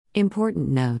Important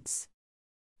notes.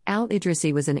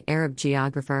 Al-Idrisi was an Arab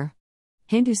geographer.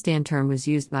 Hindustan term was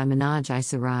used by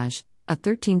Manaj-i-Siraj, a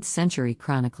 13th century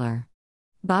chronicler.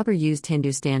 Babur used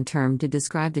Hindustan term to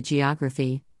describe the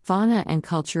geography, fauna and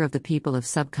culture of the people of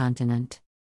subcontinent.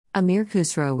 Amir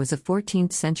Khusro was a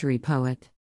 14th century poet.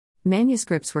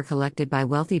 Manuscripts were collected by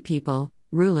wealthy people,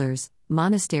 rulers,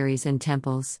 monasteries and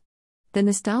temples. The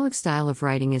Nastaliq style of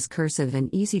writing is cursive and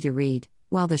easy to read,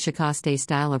 while the Shikasti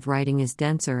style of writing is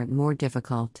denser and more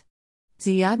difficult.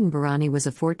 Ziauddin Barani was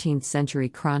a 14th century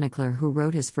chronicler who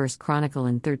wrote his first chronicle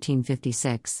in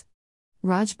 1356.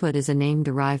 Rajput is a name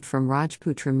derived from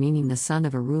Rajputra, meaning the son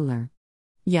of a ruler.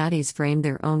 Yadis framed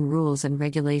their own rules and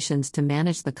regulations to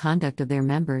manage the conduct of their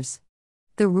members.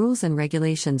 The rules and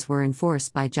regulations were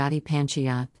enforced by Jati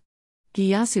Panchayat.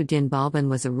 Ghiyasuddin Balban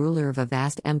was a ruler of a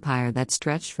vast empire that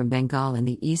stretched from Bengal in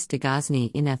the east to Ghazni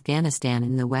in Afghanistan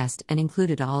in the west and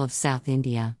included all of South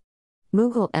India.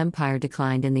 Mughal Empire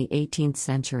declined in the 18th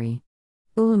century.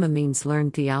 Ulama means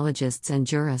learned theologists and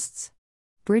jurists.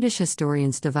 British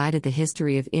historians divided the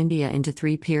history of India into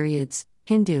three periods: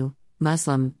 Hindu,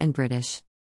 Muslim, and British.